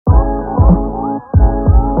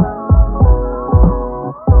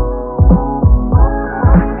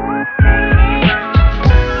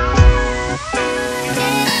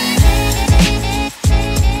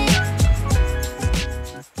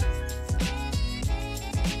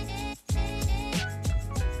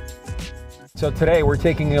So today we're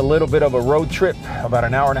taking a little bit of a road trip, about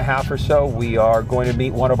an hour and a half or so. We are going to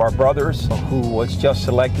meet one of our brothers who was just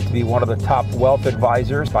selected to be one of the top wealth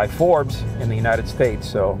advisors by Forbes in the United States.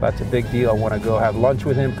 So that's a big deal. I want to go have lunch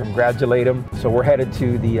with him, congratulate him. So we're headed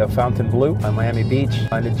to the Fountain Blue on Miami Beach.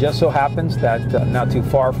 And it just so happens that not too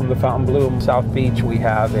far from the Fountain Blue, South Beach, we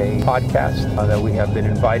have a podcast that we have been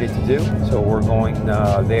invited to do. So we're going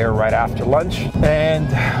there right after lunch.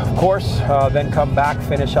 And of course, then come back,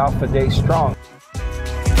 finish off the day strong.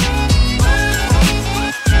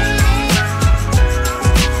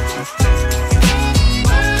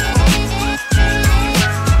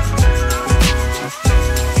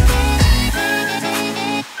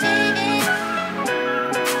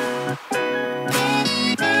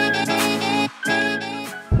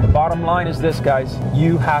 Bottom line is this, guys,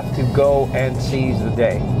 you have to go and seize the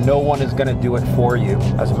day. No one is going to do it for you.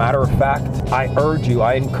 As a matter of fact, I urge you,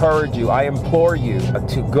 I encourage you, I implore you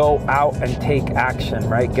to go out and take action,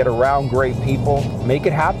 right? Get around great people, make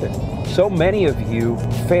it happen. So many of you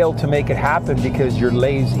fail to make it happen because you're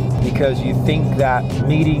lazy, because you think that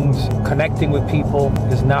meetings, connecting with people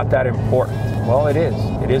is not that important. Well, it is.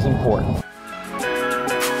 It is important.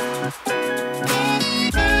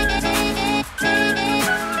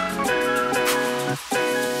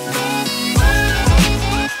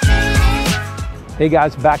 Hey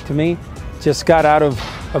guys, back to me. Just got out of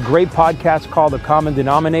a great podcast called The Common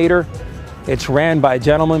Denominator. It's ran by a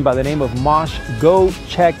gentleman by the name of Mosh. Go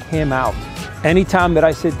check him out. Anytime that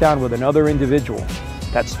I sit down with another individual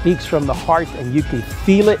that speaks from the heart and you can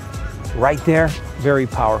feel it right there, very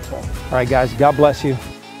powerful. All right guys, God bless you.